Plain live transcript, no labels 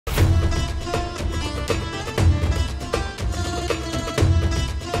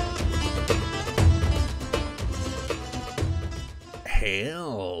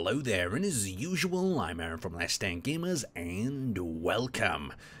Hello there, and as usual, I'm Aaron from Laststandgamers, and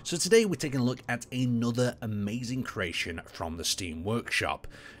welcome. So today we're taking a look at another amazing creation from the Steam Workshop.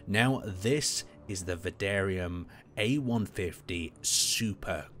 Now this is the Vanadium A150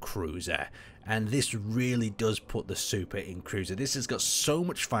 Supercruiser, and this really does put the super in cruiser. This has got so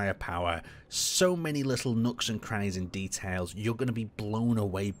much firepower, so many little nooks and crannies and details. You're going to be blown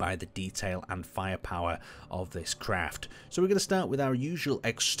away by the detail and firepower of this craft. So we're going to start with our usual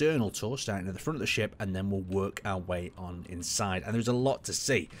external tour, starting at the front of the ship, and then we'll work our way on inside. And there's a lot to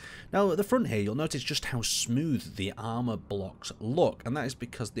see. Now at the front here, you'll notice just how smooth the armor blocks look, and that is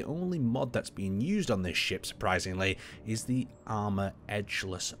because the only mod that's being used on this ship, surprisingly, is the armor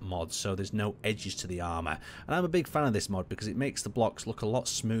edgeless mod. So there's no edges to the armor, and I'm a big fan of this mod because it makes the blocks look a lot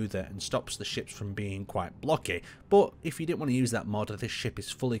smoother and stops the ships from being quite blocky. But if you didn't want to use that mod, this ship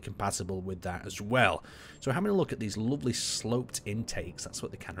is fully compatible with that as well. So having a look at these lovely sloped intakes, that's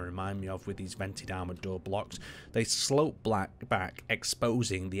what they kind of remind me of with these vented armored door blocks. They slope back,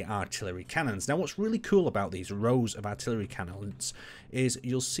 exposing the artillery cannons. Now what's really cool about these rows of artillery cannons is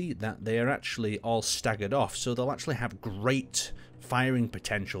you'll see that they are actually all staggered off, so they'll actually have great firing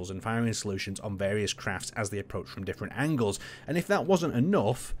potentials and firing solutions on various crafts as they approach from different angles. And if that wasn't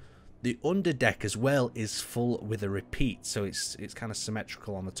enough, the underdeck as well is full with a repeat, so it's kind of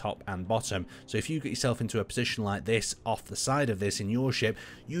symmetrical on the top and bottom. So if you get yourself into a position like this off the side of this in your ship,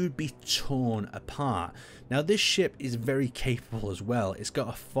 you'd be torn apart. Now this ship is very capable as well. It's got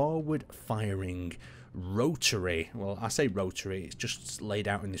a forward firing rotary, well I say rotary, it's just laid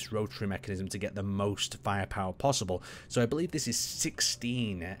out in this rotary mechanism to get the most firepower possible. So I believe this is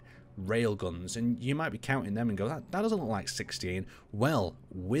 16 railguns, and you might be counting them and go, that doesn't look like 16. Well,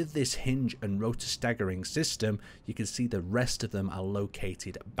 with this hinge and rotor staggering system, you can see the rest of them are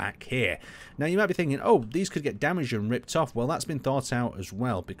located back here. Now you might be thinking, oh, these could get damaged and ripped off. Well, that's been thought out as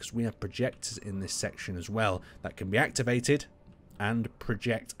well, because we have projectors in this section as well that can be activated and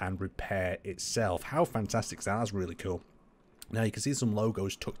project and repair itself. How fantastic is that? That's really cool. Now you can see some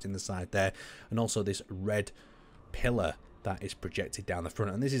logos tucked in the side there, and also this red pillar that is projected down the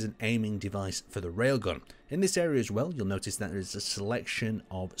front, and this is an aiming device for the railgun. In this area as well, you'll notice that there is a selection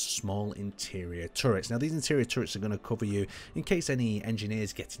of small interior turrets. Now these interior turrets are going to cover you in case any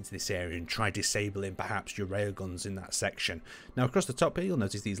engineers get into this area and try disabling perhaps your railguns in that section. Now across the top here, you'll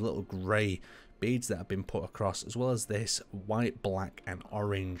notice these little grey beads that have been put across, as well as this white, black and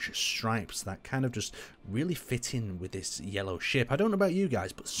orange stripes that kind of just really fit in with this yellow ship. I don't know about you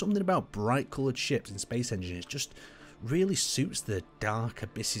guys, but something about bright coloured ships in space engineers just really suits the dark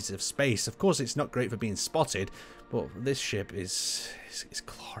abysses of space. Of course it's not great for being spotted, but this ship is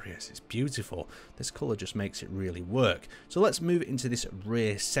glorious, it's beautiful. This colour just makes it really work. So let's move into this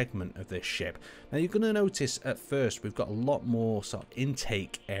rear segment of this ship. Now you're going to notice at first we've got a lot more sort of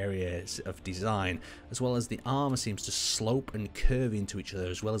intake areas of design, as well as the armour seems to slope and curve into each other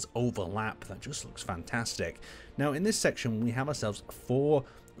as well as overlap. That just looks fantastic. Now in this section we have ourselves 4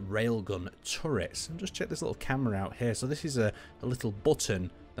 railgun turrets, and just check this little camera out here. So this is a little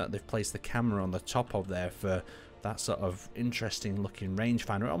button that they've placed the camera on the top of there for that sort of interesting looking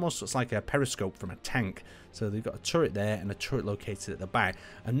rangefinder. It almost looks like a periscope from a tank. So they've got a turret there and a turret located at the back,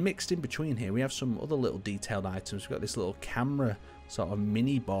 and mixed in between here we have some other little detailed items. We've got this little camera sort of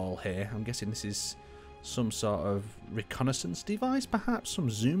mini ball here. I'm guessing this is some sort of reconnaissance device, perhaps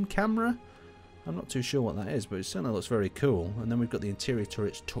some zoom camera. I'm not too sure what that is, but it certainly looks very cool. And then we've got the interior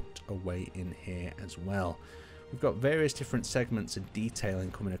turrets tucked away in here as well. We've got various different segments and detailing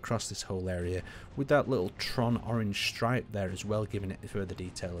coming across this whole area, with that little Tron orange stripe there as well, giving it further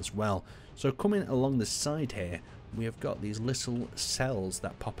detail as well. So coming along the side here, we have got these little cells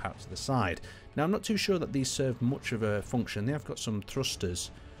that pop out to the side. Now I'm not too sure that these serve much of a function. They have got some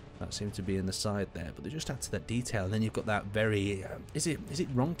thrusters that seem to be in the side there, but they just add to that detail. And then you've got that very, is it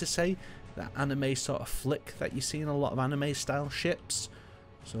wrong to say, that anime sort of flick that you see in a lot of anime style ships.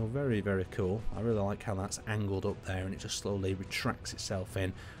 So very, very cool. I really like how that's angled up there, and it just slowly retracts itself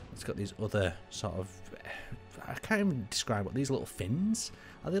in. It's got these other sort of, I can't even describe what these little fins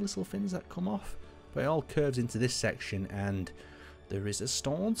are. They little fins that come off, but it all curves into this section, and the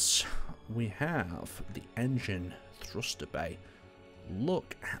resistance. We have the engine thruster bay.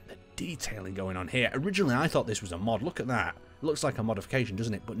 Look at the detailing going on here. Originally I thought this was a mod. Look at that. It looks like a modification,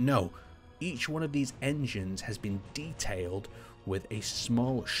 doesn't it? But no, each one of these engines has been detailed with a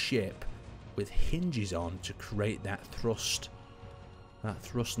small ship with hinges on to create that thrust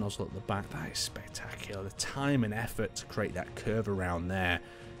nozzle at the back. That is spectacular. The time and effort to create that curve around there,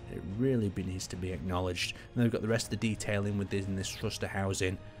 it really needs to be acknowledged. And then we've got the rest of the detailing within this thruster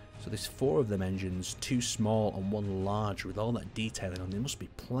housing. So there's 4 of them engines, 2 small and 1 large, with all that detailing on. There must be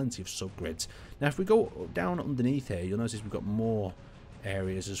plenty of subgrids. Now if we go down underneath here, you'll notice we've got more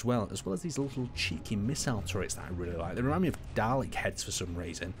areas as well as these little cheeky missile turrets that I really like. They remind me of Dalek heads for some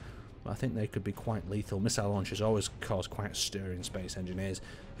reason, but I think they could be quite lethal. Missile launchers always cause quite a stir in Space Engineers.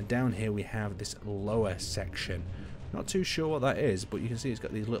 And down here we have this lower section. Not too sure what that is, but you can see it's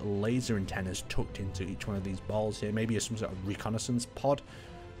got these little laser antennas tucked into each one of these balls here. Maybe some sort of reconnaissance pod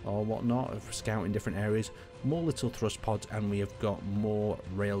or whatnot for scouting different areas. More little thrust pods, and we have got more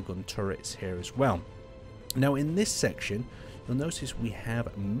railgun turrets here as well. Now in this section, you'll notice we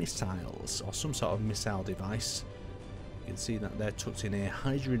have missiles, or some sort of missile device. You can see that they're tucked in here.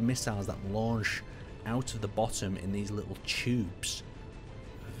 Hydrogen missiles that launch out of the bottom in these little tubes.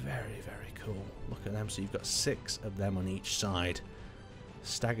 Very, very cool. Look at them. So you've got 6 of them on each side.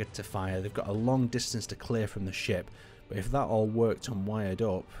 Staggered to fire. They've got a long distance to clear from the ship. But if that all worked and wired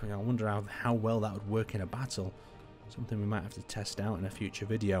up, I wonder how well that would work in a battle. Something we might have to test out in a future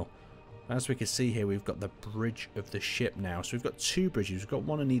video. As we can see here, we've got the bridge of the ship now. So we've got 2 bridges. We've got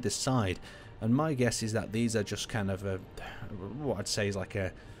one on either side. And my guess is that these are just kind of what I'd say is like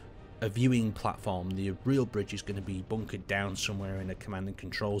a viewing platform. The real bridge is going to be bunkered down somewhere in a command and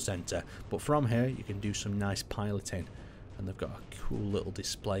control center. But from here, you can do some nice piloting. And they've got a cool little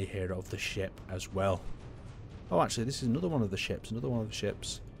display here of the ship as well. Oh, actually, this is another one of the ships.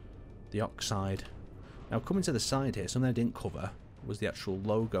 The Oxide. Now, coming to the side here, something I didn't cover was the actual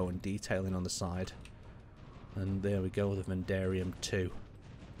logo and detailing on the side. And there we go, the Vanadium II.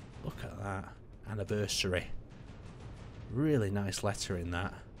 Look at that. Anniversary. Really nice letter in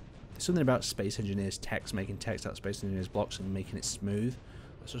that. There's something about Space Engineers text, making text out of Space Engineers blocks and making it smooth.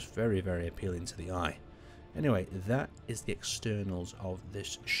 That's just very, very appealing to the eye. Anyway, that is the externals of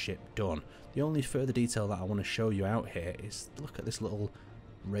this ship done. The only further detail that I want to show you out here is look at this little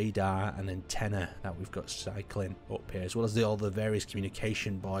radar and antenna that we've got cycling up here, as well as all the various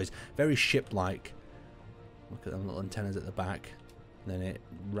communication buoys. Very ship-like. Look at them little antennas at the back. And then it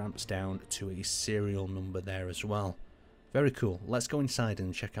ramps down to a serial number there as well. Very cool. Let's go inside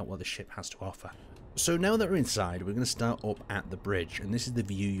and check out what the ship has to offer. So now that we're inside, we're going to start up at the bridge, and this is the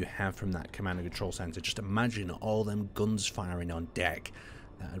view you have from that command and control center. Just imagine all them guns firing on deck.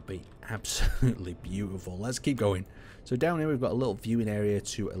 That would be absolutely beautiful. Let's keep going. So down here we've got a little viewing area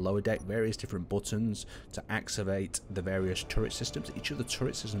to a lower deck, various different buttons to activate the various turret systems. Each of the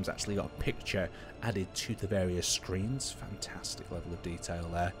turret systems actually got a picture added to the various screens. Fantastic level of detail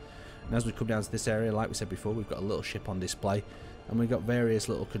there. And as we come down to this area, like we said before, we've got a little ship on display. And we've got various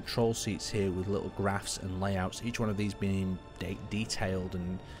little control seats here with little graphs and layouts, each one of these being detailed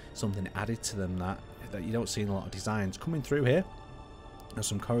and something added to them that you don't see in a lot of designs. Coming through here, there's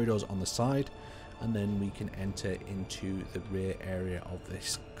some corridors on the side, and then we can enter into the rear area of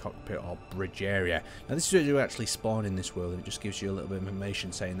this cockpit or bridge area. Now this is where you actually spawn in this world, and it just gives you a little bit of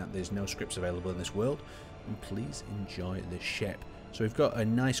information saying that there's no scripts available in this world, and please enjoy the ship. So we've got a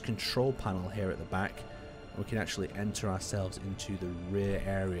nice control panel here at the back. We can actually enter ourselves into the rear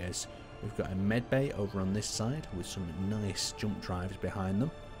areas. We've got a med bay over on this side with some nice jump drives behind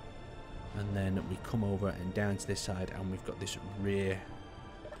them. And then we come over and down to this side, and we've got this rear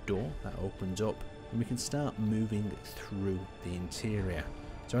door that opens up, and we can start moving through the interior.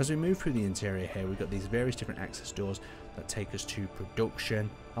 So as we move through the interior here, we've got these various different access doors that take us to production.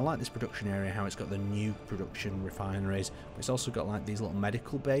 I like this production area, how it's got the new production refineries, but it's also got like these little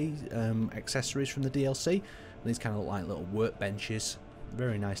medical bay accessories from the DLC. And these kind of look like little workbenches.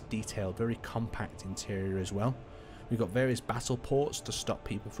 Very nice detailed, very compact interior as well. We've got various battle ports to stop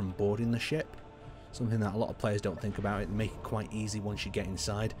people from boarding the ship. Something that a lot of players don't think about. It make it quite easy once you get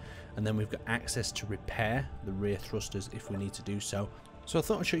inside. And then we've got access to repair the rear thrusters if we need to do so. So I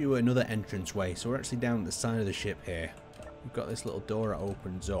thought I'd show you another entrance way. So we're actually down at the side of the ship here. We've got this little door that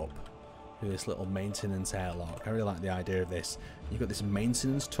opens up with this little maintenance airlock. I really like the idea of this. You've got this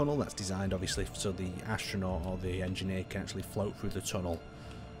maintenance tunnel that's designed obviously so the astronaut or the engineer can actually float through the tunnel.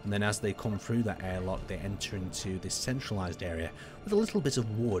 And then as they come through that airlock, they enter into this centralized area with a little bit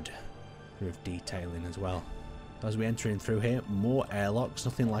of wood of detailing as well. As we enter in through here, more airlocks.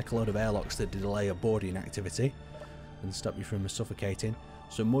 Nothing like a load of airlocks that delay a boarding activity and stop you from suffocating.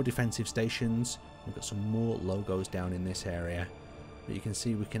 So more defensive stations. We've got some more logos down in this area. But you can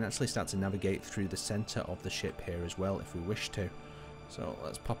see we can actually start to navigate through the center of the ship here as well if we wish to. So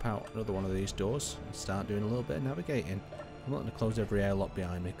let's pop out another one of these doors and start doing a little bit of navigating. I'm not going to close every airlock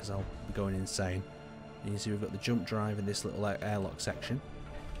behind me because I'll be going insane. You can see we've got the jump drive in this little airlock section.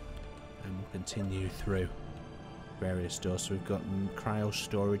 And we'll continue through various doors. So we've got cryo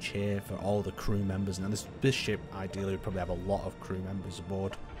storage here for all the crew members. Now this ship ideally would probably have a lot of crew members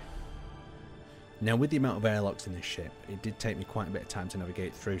aboard. Now, with the amount of airlocks in this ship, it did take me quite a bit of time to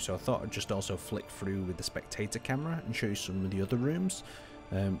navigate through, so I thought I'd just also flick through with the spectator camera and show you some of the other rooms,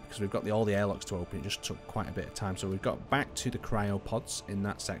 because we've got all the airlocks to open. It just took quite a bit of time. So we've got back to the cryopods in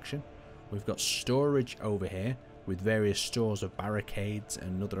that section. We've got storage over here with various stores of barricades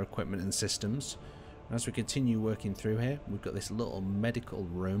and other equipment and systems. And as we continue working through here, we've got this little medical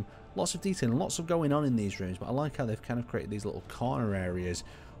room. Lots of detail and lots of going on in these rooms, but I like how they've kind of created these little corner areas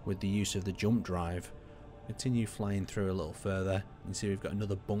with the use of the jump drive. Continue flying through a little further. You can see we've got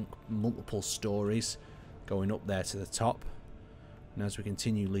another bunk, multiple stories going up there to the top. And as we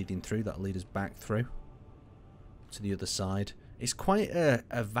continue leading through, that'll lead us back through to the other side. It's quite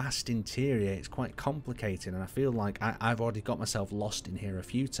a vast interior. It's quite complicated, and I feel like I've already got myself lost in here a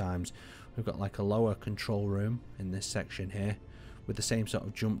few times. We've got like a lower control room in this section here with the same sort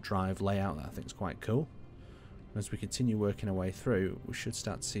of jump drive layout that I think is quite cool. As we continue working our way through, we should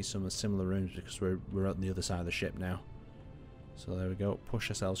start to see some similar rooms because we're on the other side of the ship now. So there we go, push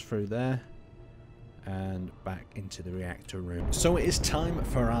ourselves through there and back into the reactor room. So it is time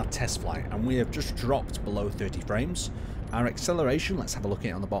for our test flight, and we have just dropped below 30 frames. Our acceleration, let's have a look at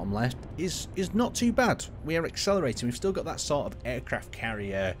it on the bottom left, is not too bad. We are accelerating. We've still got that sort of aircraft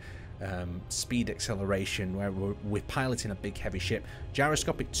carrier speed acceleration where we're piloting a big heavy ship.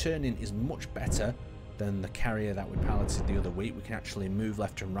 Gyroscopic turning is much better than the carrier that we piloted the other week. We can actually move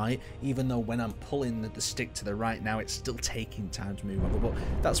left and right, even though when I'm pulling the stick to the right now, it's still taking time to move over. But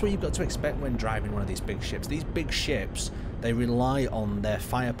that's what you've got to expect when driving one of these big ships. These big ships, they rely on their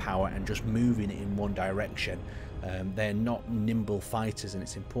firepower and just moving it in one direction. They're not nimble fighters, and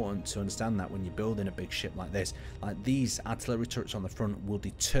it's important to understand that when you're building a big ship like this. Like, these artillery turrets on the front will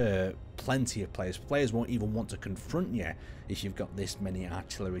deter plenty of players. Players won't even want to confront you if you've got this many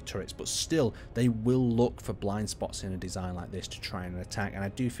artillery turrets, but still they will look for blind spots in a design like this to try and attack. And I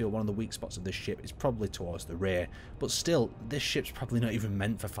do feel one of the weak spots of this ship is probably towards the rear, but still this ship's probably not even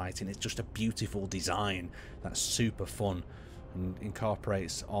meant for fighting. It's just a beautiful design that's super fun and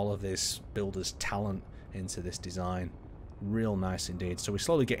incorporates all of this builder's talent into this design. Real nice indeed. So we're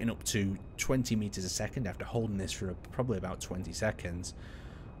slowly getting up to 20 meters a second after holding this for probably about 20 seconds.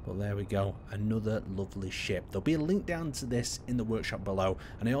 But there we go, another lovely ship. There'll be a link down to this in the workshop below,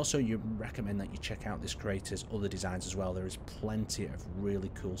 and I also recommend that you check out this creator's other designs as well. There is plenty of really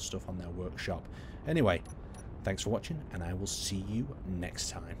cool stuff on their workshop. Anyway, thanks for watching, and I will see you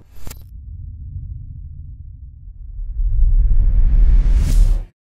next time.